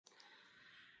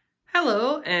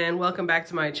Hello and welcome back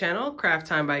to my channel, Craft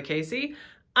Time by Casey.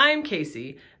 I'm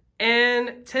Casey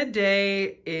and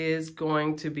today is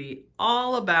going to be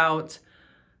all about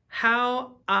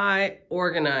how I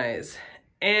organize.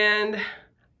 And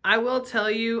I will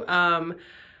tell you,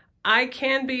 I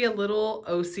can be a little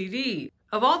OCD.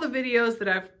 Of all the videos that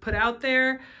I've put out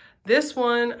there, this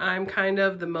one I'm kind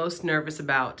of the most nervous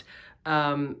about.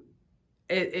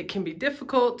 It can be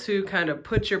difficult to kind of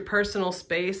put your personal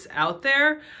space out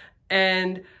there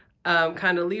and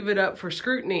kind of leave it up for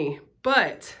scrutiny.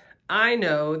 But I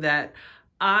know that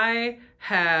I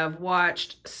have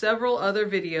watched several other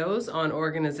videos on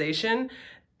organization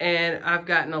and I've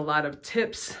gotten a lot of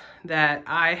tips that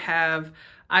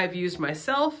I've used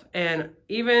myself. And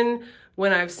even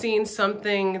when I've seen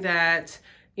something that,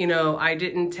 you know, I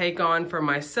didn't take on for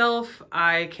myself,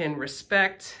 I can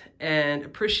respect and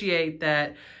appreciate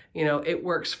that, you know, it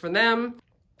works for them.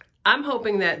 I'm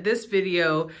hoping that this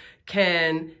video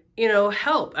can, you know,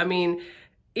 help. I mean,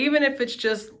 even if it's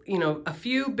just, you know, a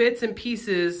few bits and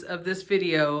pieces of this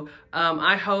video,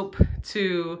 I hope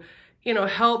to, you know,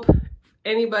 help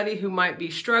anybody who might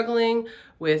be struggling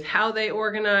with how they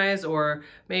organize or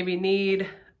maybe need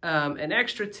an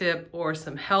extra tip or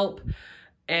some help.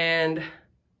 And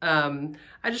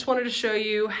I just wanted to show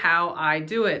you how I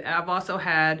do it. I've also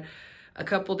had a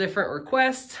couple different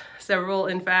requests, several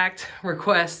in fact,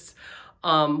 requests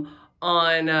on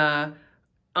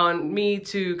me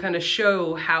to kind of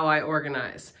show how I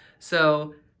organize.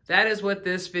 So that is what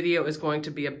this video is going to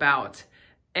be about.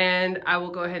 And I will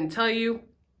go ahead and tell you,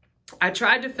 I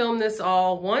tried to film this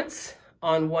all once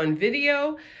on one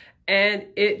video and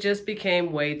it just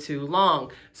became way too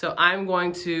long. So I'm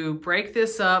going to break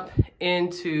this up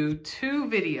into two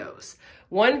videos.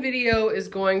 One video is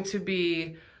going to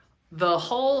be the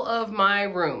whole of my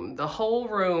room, the whole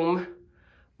room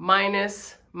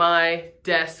minus my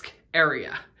desk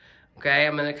area. Okay,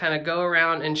 I'm gonna kind of go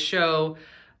around and show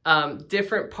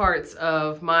different parts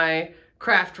of my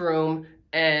craft room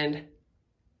and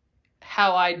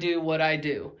how I do what I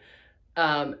do.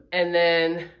 And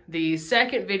then the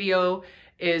second video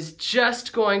is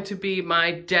just going to be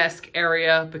my desk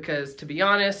area because, to be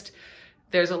honest,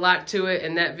 there's a lot to it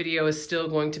and that video is still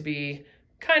going to be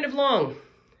kind of long.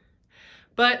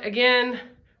 But again,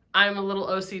 I'm a little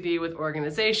OCD with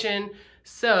organization,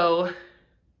 so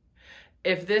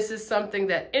if this is something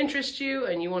that interests you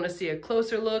and you want to see a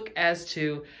closer look as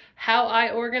to how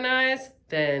I organize,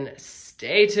 then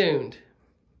stay tuned.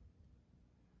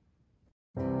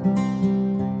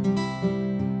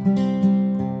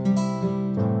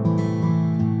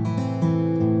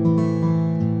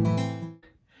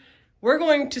 We're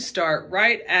going to start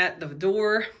right at the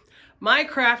door. My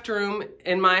craft room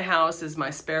in my house is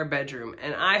my spare bedroom,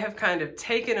 and I have kind of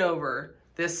taken over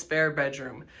this spare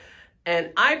bedroom.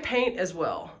 And I paint as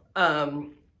well. I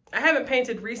haven't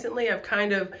painted recently. I've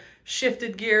kind of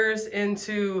shifted gears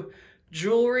into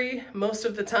jewelry most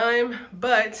of the time,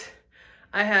 but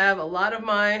I have a lot of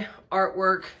my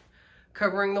artwork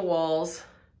covering the walls.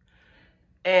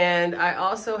 And I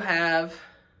also have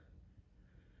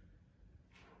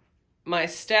my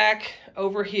stack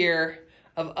over here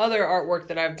of other artwork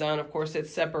that I've done. Of course,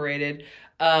 it's separated.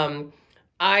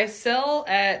 I sell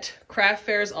at craft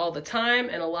fairs all the time,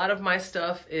 and a lot of my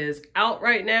stuff is out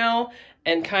right now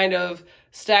and kind of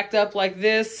stacked up like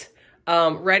this,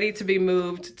 ready to be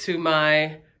moved to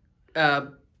my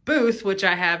booth, which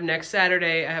I have next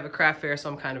Saturday. I have a craft fair, so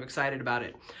I'm kind of excited about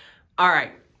it. All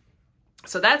right,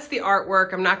 so that's the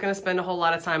artwork. I'm not going to spend a whole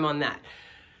lot of time on that.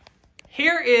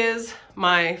 Here is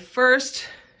my first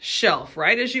shelf.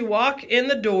 Right as you walk in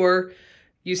the door,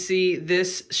 you see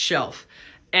this shelf.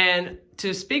 And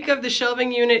to speak of the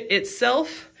shelving unit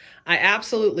itself, I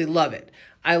absolutely love it.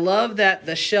 I love that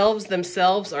the shelves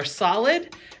themselves are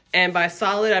solid. And by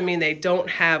solid, I mean they don't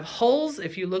have holes.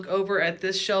 If you look over at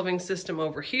this shelving system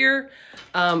over here,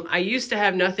 I used to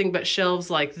have nothing but shelves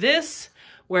like this,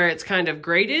 where it's kind of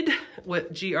grated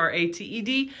with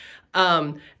G-R-A-T-E-D,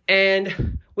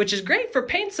 and which is great for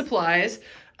paint supplies.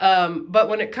 But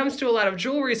when it comes to a lot of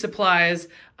jewelry supplies,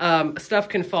 stuff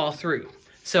can fall through.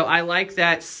 So I like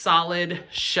that solid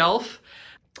shelf.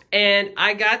 And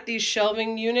I got these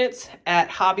shelving units at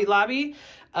Hobby Lobby.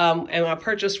 And I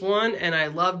purchased one and I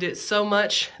loved it so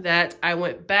much that I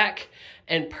went back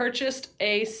and purchased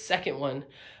a second one.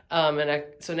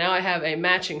 So now I have a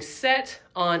matching set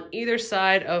on either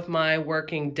side of my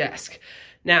working desk.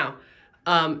 Now,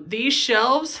 these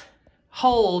shelves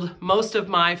hold most of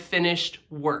my finished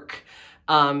work.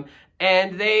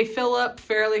 And they fill up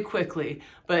fairly quickly.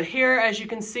 But here, as you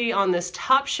can see on this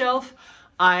top shelf,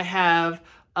 I have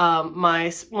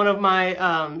one of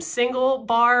my single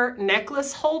bar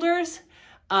necklace holders.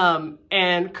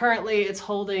 And currently it's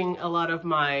holding a lot of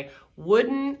my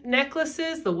wooden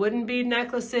necklaces, the wooden bead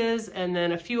necklaces, and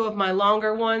then a few of my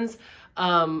longer ones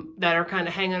that are kind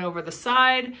of hanging over the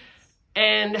side.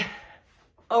 And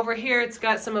over here, it's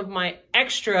got some of my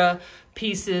extra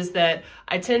pieces that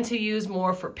I tend to use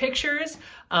more for pictures.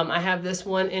 I have this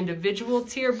one individual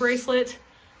tier bracelet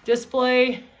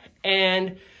display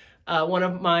and one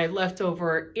of my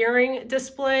leftover earring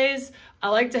displays. I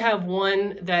like to have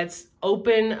one that's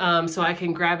open so I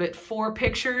can grab it for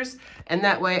pictures, and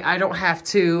that way I don't have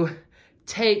to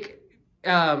take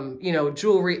you know,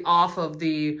 jewelry off of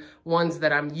the ones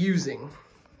that I'm using.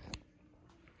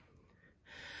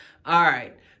 All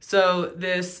right, so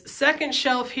this second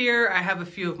shelf here, I have a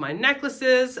few of my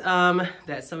necklaces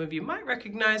that some of you might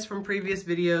recognize from previous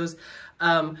videos.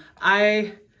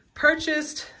 I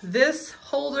purchased this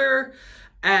holder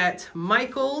at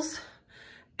Michael's,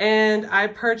 and I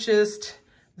purchased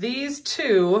these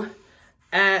two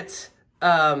at,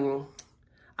 I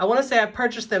want to say I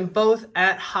purchased them both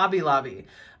at Hobby Lobby,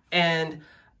 and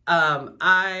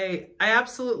I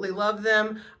absolutely love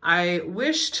them. I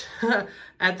wished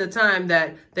at the time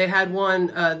that they had one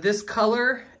this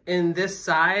color in this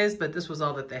size, but this was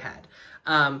all that they had.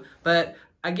 But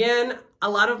again, a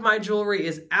lot of my jewelry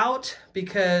is out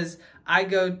because I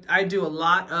do a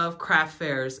lot of craft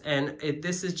fairs, and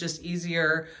this is just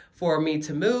easier for me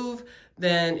to move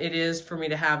than it is for me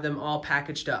to have them all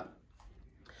packaged up.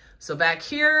 So back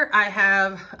here, I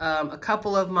have a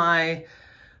couple of my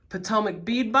Potomac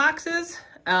bead boxes.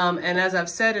 And as I've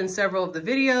said in several of the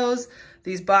videos,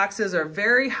 these boxes are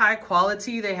very high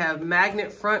quality. They have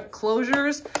magnet front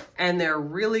closures, and they're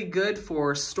really good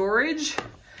for storage.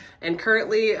 And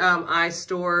currently, I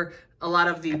store a lot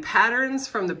of the patterns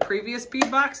from the previous bead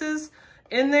boxes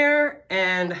in there,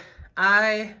 and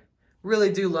I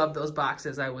really do love those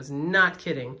boxes. I was not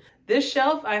kidding. This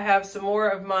shelf, I have some more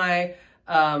of my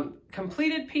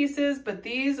completed pieces, but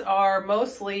these are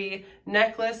mostly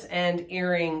necklace and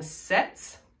earring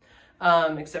sets,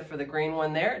 except for the green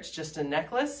one there. It's just a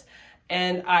necklace.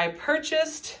 And I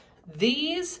purchased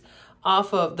these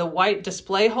off of the white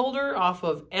display holder off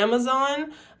of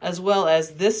Amazon, as well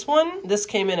as this one. This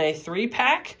came in a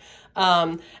 3-pack.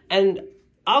 And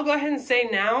I'll go ahead and say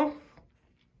now,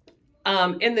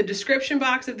 in the description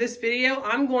box of this video,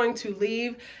 I'm going to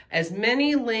leave as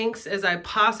many links as I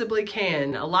possibly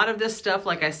can. A lot of this stuff,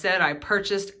 like I said, I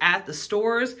purchased at the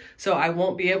stores, so I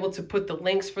won't be able to put the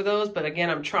links for those. But again,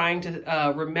 I'm trying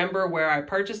to remember where I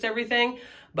purchased everything.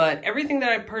 But everything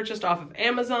that I purchased off of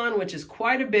Amazon, which is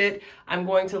quite a bit, I'm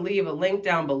going to leave a link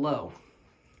down below.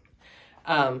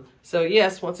 So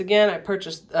yes, once again, I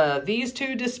purchased these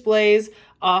two displays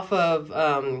off of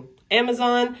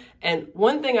Amazon. And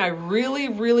one thing I really,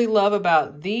 really love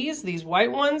about these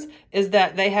white ones is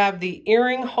that they have the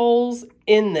earring holes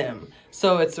in them.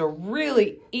 So it's a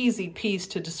really easy piece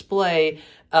to display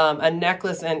a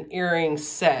necklace and earring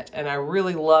set. And I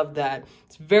really love that.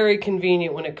 It's very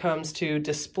convenient when it comes to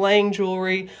displaying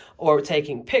jewelry or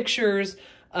taking pictures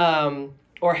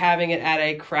or having it at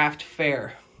a craft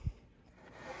fair.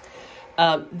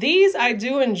 These I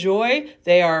do enjoy.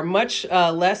 They are much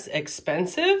less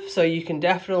expensive, so you can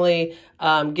definitely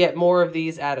get more of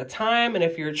these at a time. And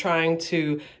if you're trying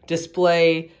to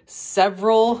display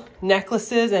several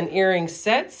necklaces and earring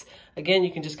sets, again,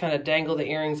 you can just kind of dangle the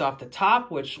earrings off the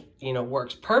top, which, you know,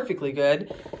 works perfectly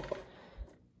good.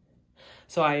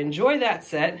 So I enjoy that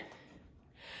set.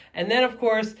 And then, of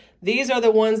course, these are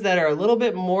the ones that are a little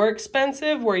bit more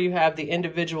expensive, where you have the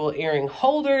individual earring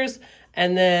holders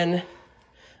and then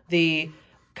the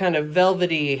kind of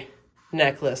velvety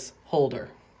necklace holder.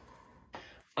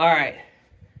 All right.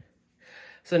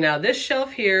 So now this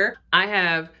shelf here, I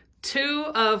have 2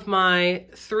 of my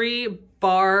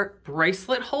 3-bar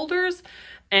bracelet holders,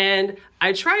 and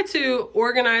I try to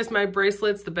organize my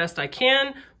bracelets the best I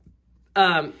can.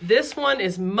 This one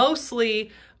is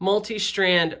mostly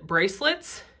multi-strand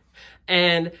bracelets,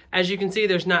 and as you can see,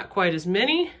 there's not quite as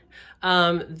many.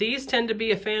 These tend to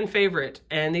be a fan favorite,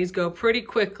 and these go pretty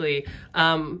quickly.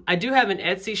 I do have an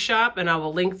Etsy shop, and I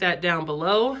will link that down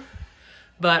below,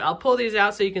 but I'll pull these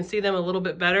out so you can see them a little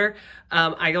bit better.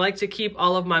 I like to keep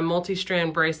all of my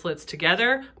multi-strand bracelets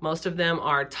together. Most of them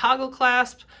are toggle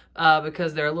clasp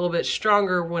because they're a little bit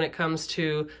stronger when it comes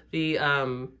to the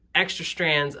extra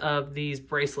strands of these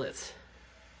bracelets.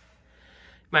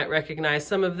 You might recognize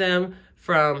some of them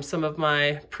from some of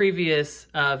my previous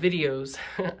videos.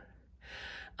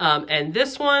 And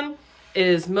this one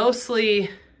is mostly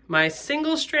my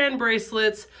single strand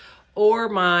bracelets or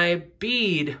my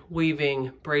bead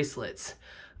weaving bracelets.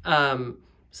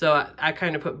 So I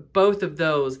kind of put both of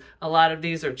those. A lot of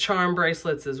these are charm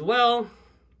bracelets as well.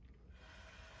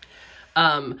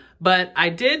 But I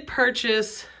did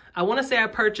purchase, I want to say I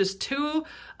purchased 2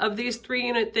 of these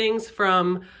 3-unit things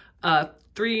from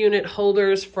 3-unit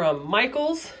holders from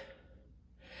Michaels.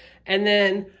 And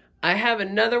then I have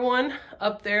another one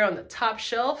up there on the top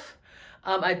shelf.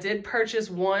 I did purchase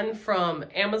one from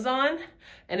Amazon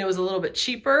and it was a little bit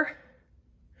cheaper.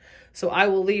 So I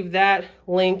will leave that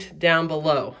linked down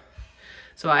below.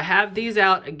 So I have these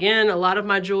out. Again, a lot of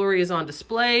my jewelry is on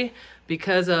display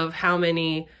because of how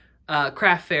many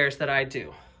craft fairs that I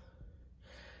do.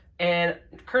 And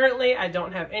currently I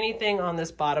don't have anything on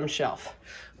this bottom shelf.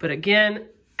 But again,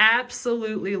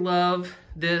 absolutely love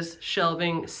this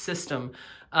shelving system.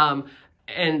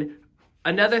 And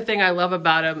another thing I love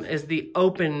about them is the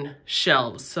open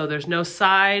shelves. So there's no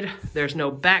side, there's no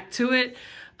back to it.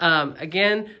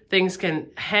 Again, things can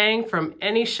hang from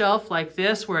any shelf like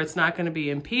this where it's not going to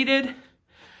be impeded.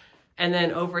 And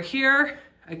then over here,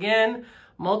 again,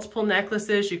 multiple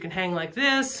necklaces. You can hang like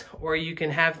this, or you can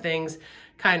have things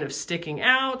kind of sticking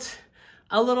out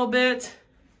a little bit.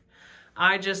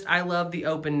 I love the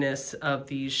openness of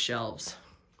these shelves.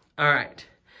 All right.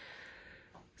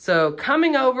 So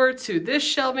coming over to this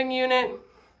shelving unit,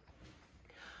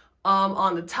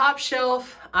 on the top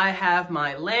shelf, I have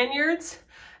my lanyards.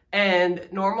 And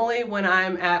normally when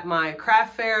I'm at my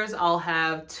craft fairs, I'll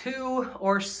have 2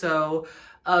 or so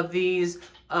of these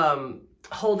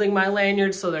holding my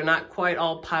lanyards so they're not quite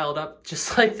all piled up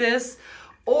just like this.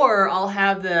 Or I'll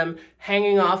have them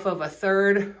hanging off of a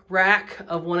 3rd rack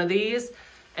of one of these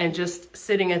and just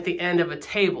sitting at the end of a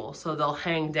table. So they'll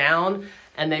hang down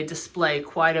and they display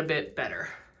quite a bit better.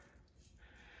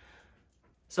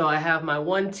 So I have my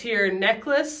 1-tier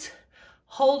necklace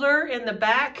holder in the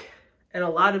back. And a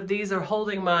lot of these are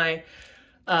holding my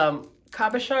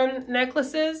cabochon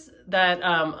necklaces that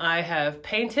I have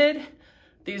painted.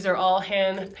 These are all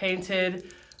hand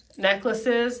painted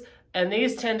necklaces, and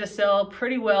these tend to sell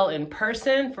pretty well in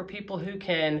person for people who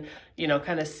can, you know,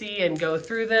 kind of see and go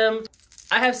through them.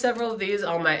 I have several of these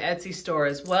on my Etsy store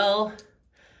as well.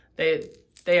 They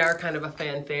are kind of a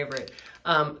fan favorite.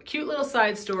 Cute little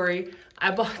side story.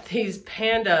 I bought these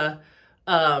panda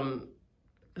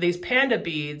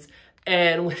beads.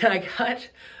 And when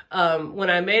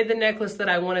I made the necklace that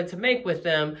I wanted to make with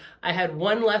them, I had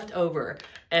one left over.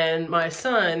 And my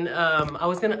son, I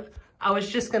was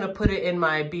just gonna put it in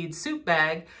my bead soup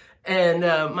bag. And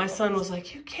my son was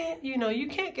like, you can't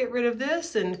get rid of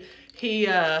this. And he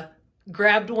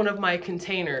grabbed one of my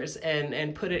containers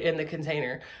and put it in the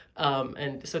container.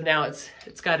 And so now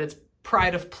it's got its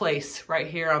pride of place right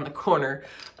here on the corner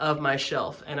of my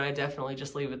shelf. And I definitely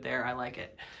just leave it there. I like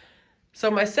it. So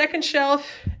my second shelf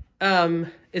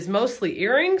is mostly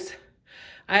earrings.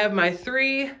 I have my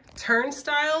 3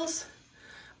 turnstiles.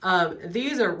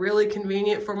 These are really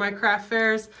convenient for my craft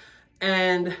fairs.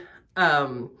 And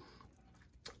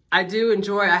I do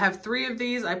enjoy, I have 3 of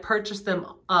these. I purchased them,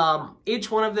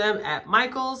 each one of them at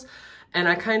Michaels. And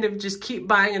I kind of just keep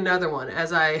buying another one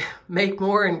as I make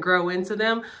more and grow into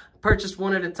them. Purchased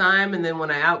one at a time. And then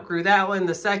when I outgrew that one,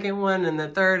 the second one and the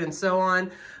third and so on.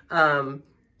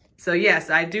 So yes,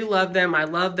 I do love them. I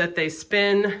love that they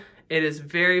spin. It is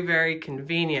very, very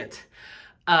convenient.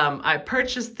 I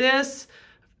purchased this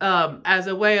as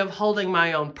a way of holding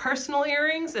my own personal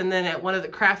earrings. And then at one of the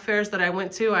craft fairs that I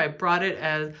went to, I brought it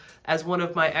as one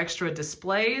of my extra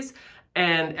displays.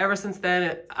 And ever since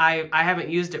then, I haven't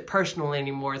used it personally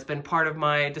anymore. It's been part of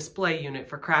my display unit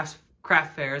for craft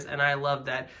fairs, and I love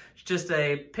that. It's just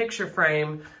a picture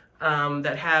frame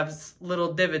that has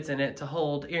little divots in it to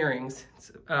hold earrings.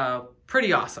 It's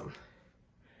pretty awesome.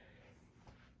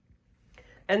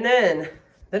 And then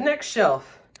the next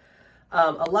shelf,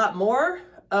 a lot more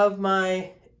of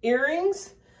my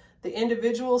earrings, the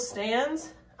individual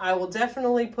stands. I will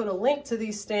definitely put a link to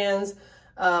these stands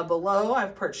below.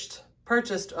 I've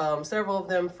purchased several of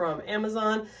them from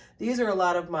Amazon. These are a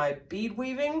lot of my bead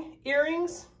weaving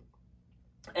earrings.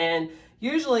 And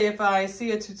usually if I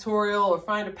see a tutorial or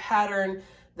find a pattern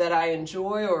that I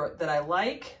enjoy or that I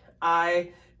like,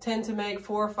 I tend to make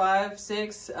 4, 5,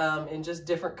 6 in just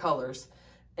different colors.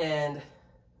 And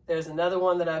there's another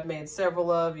one that I've made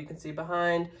several of, you can see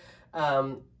behind.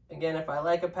 Again, if I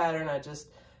like a pattern,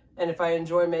 and if I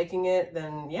enjoy making it,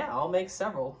 then yeah, I'll make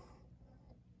several.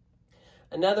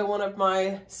 Another one of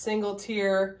my single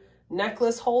tier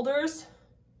necklace holders.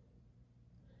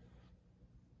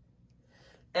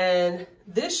 And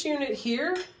this unit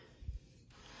here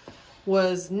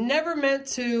was never meant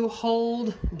to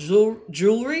hold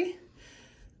jewelry.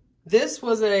 This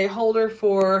was a holder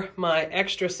for my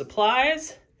extra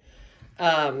supplies.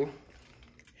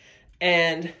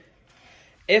 And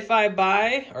if I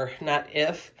buy, or not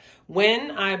if,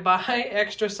 when I buy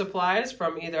extra supplies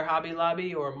from either Hobby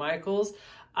Lobby or Michael's,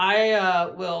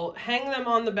 I will hang them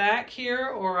on the back here,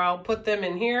 or I'll put them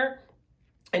in here.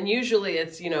 And usually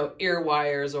it's, you know, ear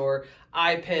wires or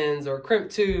eye pins or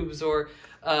crimp tubes or,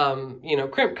 you know,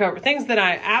 crimp cover, things that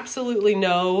I absolutely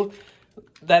know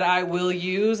that I will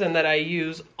use and that I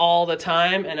use all the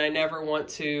time and I never want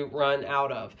to run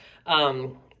out of.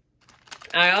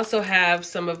 I also have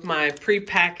some of my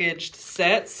pre-packaged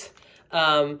sets.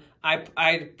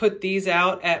 I put these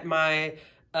out at my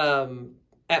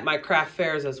craft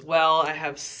fairs as well. I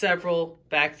have several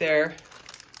back there.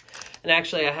 And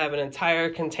actually I have an entire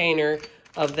container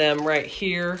of them right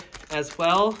here as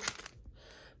well.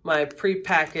 My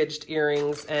pre-packaged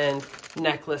earrings and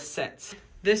necklace sets.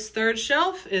 This third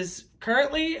shelf is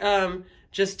currently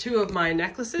just 2 of my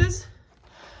necklaces.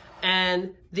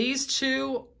 And these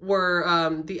 2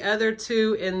 were the other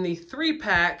 2 in the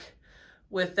 3-pack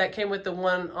that came with the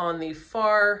one on the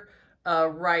far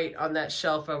right on that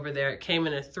shelf over there. It came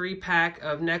in a 3-pack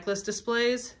of necklace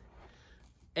displays,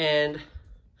 and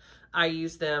I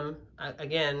use them,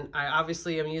 again, I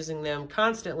obviously am using them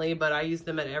constantly, but I use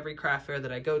them at every craft fair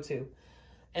that I go to.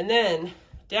 And then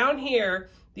down here,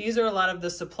 these are a lot of the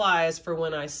supplies for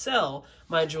when I sell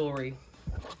my jewelry.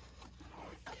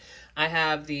 I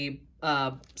have the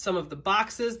some of the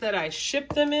boxes that I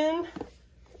ship them in.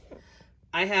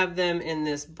 I have them in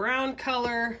this brown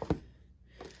color.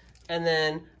 And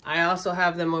then I also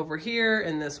have them over here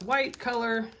in this white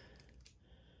color.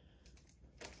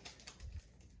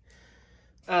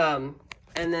 And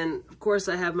then, of course,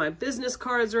 I have my business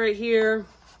cards right here.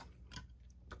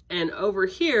 And over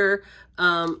here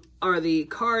are the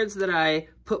cards that I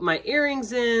put my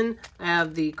earrings in. I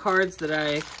have the cards that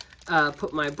I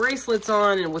put my bracelets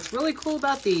on. And what's really cool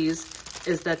about these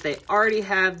is that they already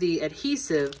have the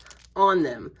adhesive on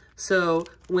them. So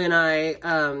when I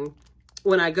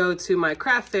go to my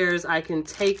craft fairs, I can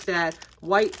take that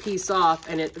white piece off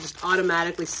and it just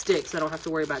automatically sticks. I don't have to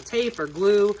worry about tape or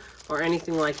glue or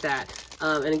anything like that.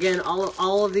 And again,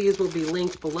 all of these will be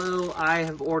linked below. I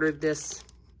have ordered this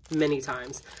many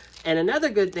times. And another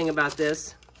good thing about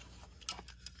this,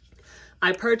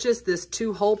 I purchased this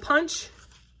 2-hole punch,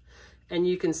 and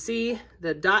you can see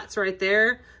the dots right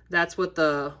there. That's what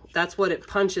it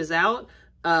punches out.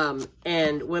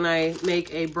 And when I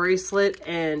make a bracelet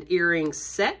and earring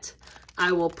set,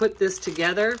 I will put this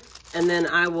together and then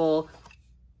I will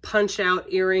punch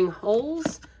out earring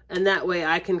holes, and that way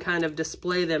I can kind of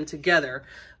display them together.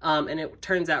 And it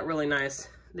turns out really nice.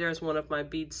 There's one of my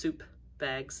bead soup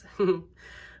bags.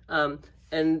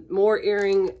 And more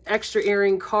extra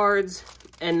earring cards.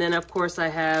 And then of course I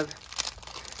have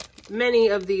many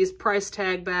of these price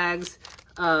tag bags.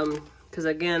 Because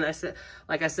again,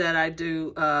 like I said, I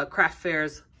do craft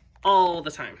fairs all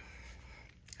the time.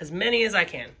 As many as I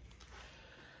can.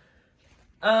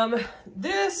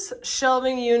 This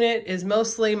shelving unit is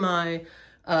mostly my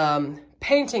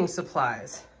painting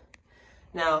supplies.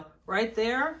 Now, right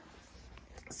there,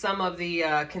 some of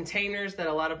the containers that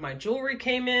a lot of my jewelry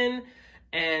came in,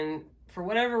 and for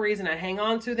whatever reason, I hang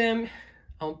on to them.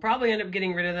 I'll probably end up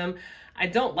getting rid of them. I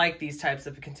don't like these types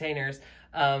of containers.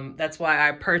 That's why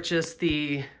I purchased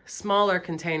the smaller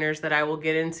containers that I will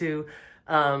get into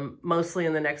mostly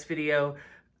in the next video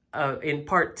in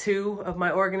part 2 of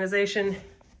my organization.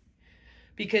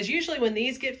 Because usually when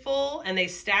these get full and they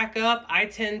stack up, I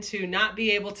tend to not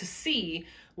be able to see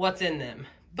what's in them.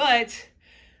 But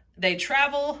they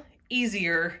travel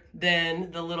easier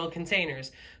than the little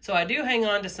containers. So I do hang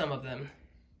on to some of them.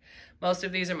 Most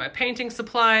of these are my painting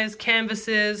supplies,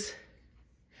 canvases.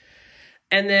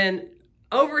 And then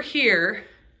over here,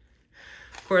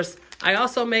 of course, I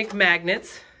also make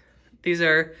magnets. These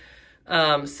are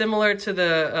similar to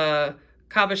the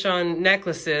cabochon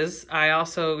necklaces. I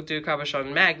also do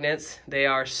cabochon magnets. They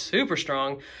are super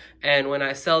strong. And when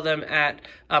I sell them at,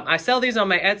 I sell these on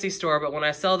my Etsy store, but when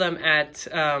I sell them at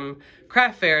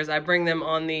craft fairs, I bring them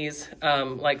on these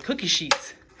like cookie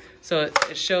sheets. So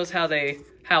it shows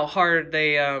how hard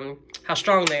they, how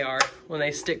strong they are when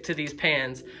they stick to these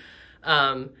pans.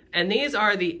 And these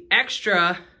are the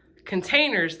extra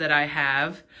containers that I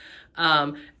have.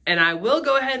 And I will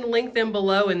go ahead and link them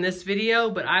below in this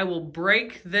video, but I will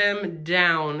break them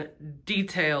down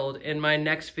detailed in my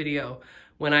next video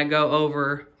when I go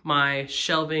over my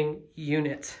shelving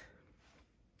unit.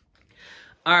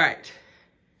 All right.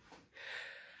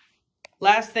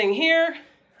 Last thing here,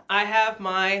 I have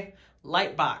my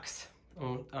light box.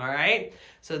 All right.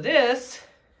 So this,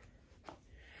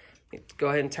 go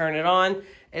ahead and turn it on.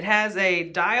 It has a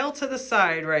dial to the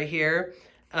side right here,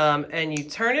 and you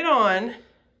turn it on,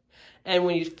 and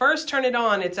when you first turn it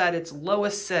on, it's at its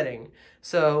lowest setting.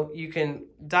 So you can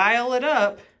dial it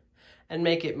up and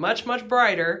make it much, much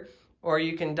brighter, or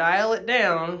you can dial it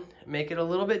down, make it a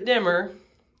little bit dimmer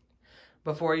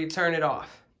before you turn it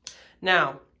off.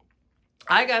 Now,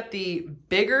 I got the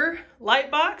bigger light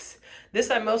box.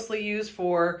 This I mostly use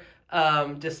for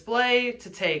display, to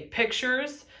take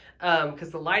pictures, because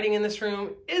the lighting in this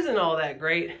room isn't all that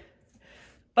great.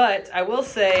 But I will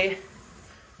say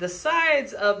the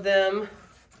sides of them,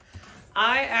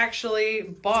 I actually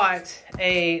bought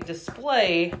a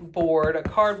display board, a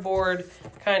cardboard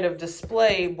kind of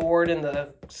display board in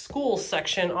the school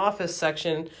section, office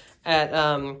section at,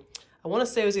 I want to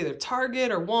say it was either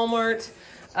Target or Walmart,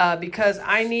 because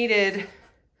I needed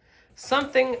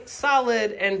something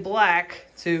solid and black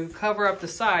to cover up the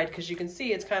side, because you can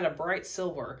see it's kind of bright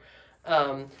silver.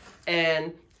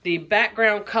 And the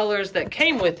background colors that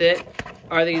came with it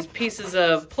are these pieces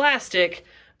of plastic.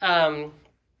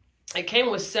 It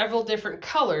came with several different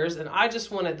colors, and I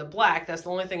just wanted the black. That's the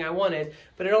only thing I wanted,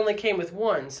 but it only came with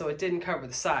one, so it didn't cover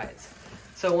the sides.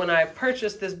 So when I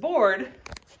purchased this board,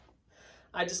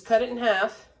 I just cut it in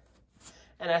half,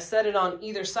 and I set it on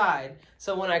either side.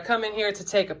 So when I come in here to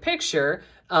take a picture,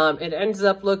 it ends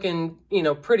up looking, you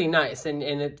know, pretty nice, and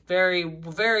it's very,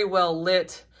 very well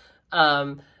lit.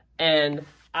 And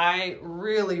I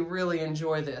really, really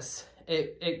enjoy this.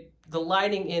 The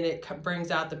lighting in it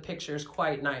brings out the pictures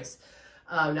quite nice.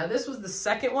 Now this was the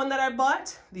second one that I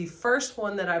bought. The first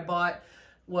one that I bought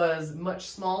was much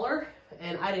smaller,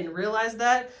 and I didn't realize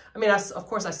that. I mean, of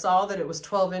course I saw that it was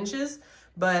 12 inches,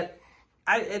 but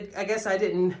I guess I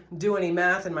didn't do any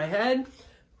math in my head,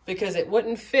 because it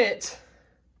wouldn't fit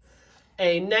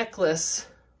a necklace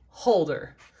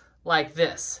holder like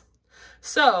this.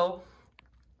 So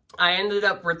I ended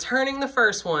up returning the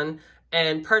first one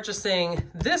and purchasing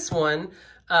this one,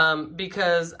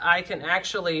 because I can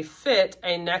actually fit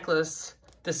a necklace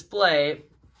display,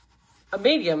 a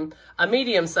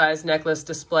medium-sized necklace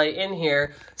display in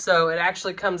here. So it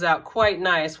actually comes out quite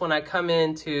nice when I come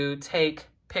in to take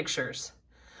pictures.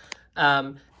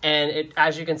 And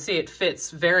as you can see, it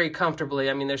fits very comfortably.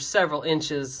 I mean, there's several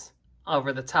inches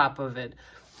over the top of it,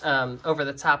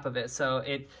 so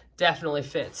it definitely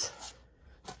fits.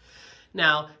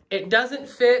 Now, it doesn't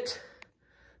fit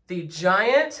the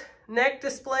giant neck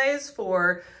displays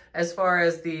for, as far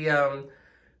as the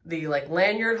like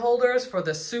lanyard holders for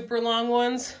the super long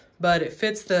ones, but it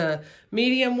fits the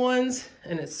medium ones,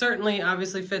 and it certainly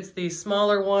obviously fits the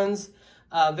smaller ones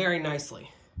very nicely.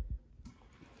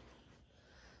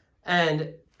 And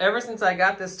ever since I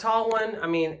got this tall one, I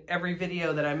mean, every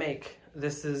video that I make,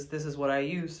 this is what I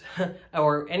use.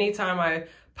 Or anytime I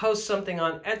post something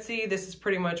on Etsy, this is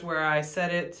pretty much where I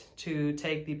set it to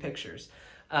take the pictures.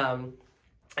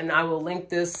 And I will link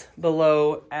this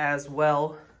below as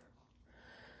well.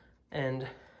 And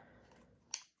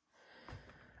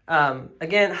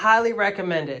again, highly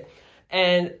recommend it.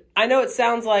 And I know it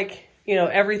sounds like, you know,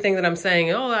 everything that I'm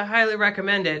saying, oh, I highly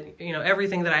recommend it, you know,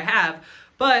 everything that I have.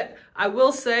 But I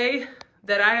will say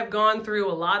that I have gone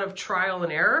through a lot of trial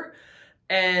and error.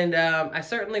 And I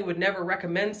certainly would never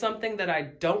recommend something that I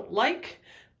don't like.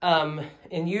 And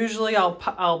usually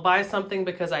I'll buy something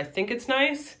because I think it's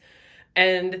nice.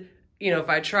 And, you know, if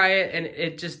I try it and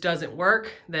it just doesn't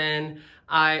work, then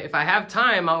if I have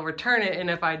time, I'll return it. And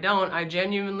if I don't, I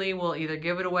genuinely will either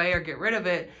give it away or get rid of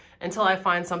it until I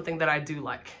find something that I do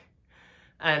like.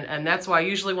 And that's why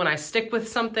usually when I stick with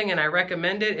something and I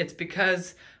recommend it, it's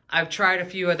because I've tried a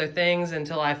few other things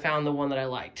until I found the one that I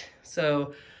liked.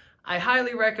 So I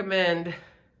highly recommend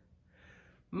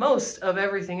most of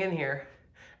everything in here.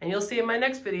 And you'll see in my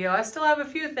next video, I still have a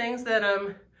few things that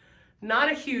I'm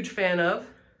not a huge fan of.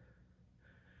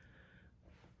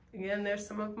 Again, there's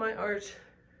some of my art.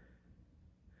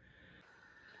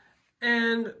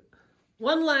 And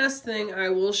one last thing I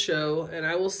will show, and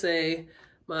I will say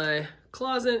my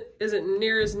closet isn't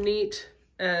near as neat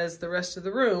as the rest of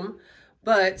the room,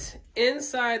 but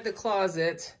inside the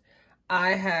closet,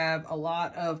 I have a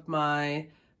lot of my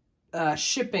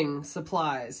shipping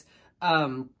supplies.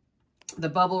 The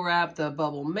bubble wrap, the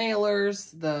bubble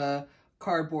mailers, the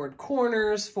cardboard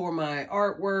corners for my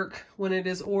artwork when it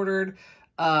is ordered.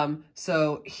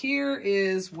 So here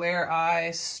is where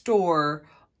I store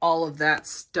all of that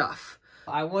stuff.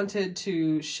 I wanted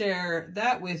to share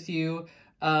that with you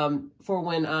for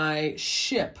when I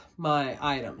ship my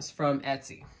items from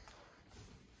Etsy.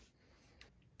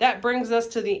 That brings us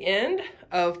to the end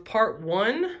of part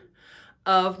 1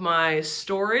 of my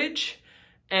storage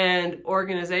and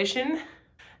organization.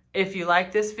 If you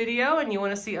like this video and you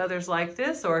want to see others like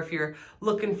this, or if you're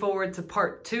looking forward to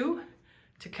part 2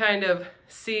 to kind of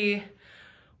see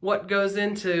what goes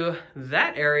into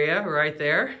that area right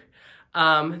there,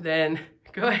 then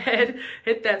go ahead,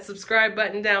 hit that subscribe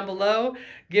button down below,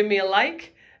 give me a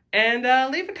like, and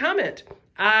leave a comment.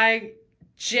 I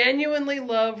genuinely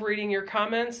love reading your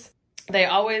comments.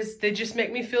 They just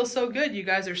make me feel so good. You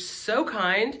guys are so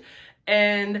kind,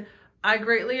 and I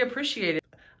greatly appreciate it.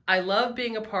 I love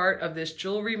being a part of this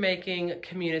jewelry making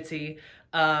community.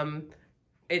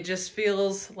 It just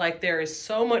feels like there is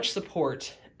so much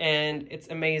support, and it's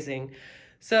amazing.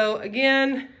 So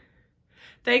again,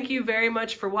 thank you very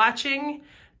much for watching,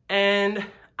 and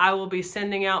I will be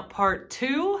sending out part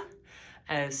 2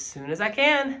 as soon as I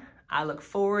can. I look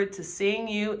forward to seeing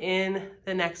you in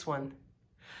the next one.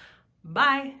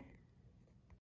 Bye.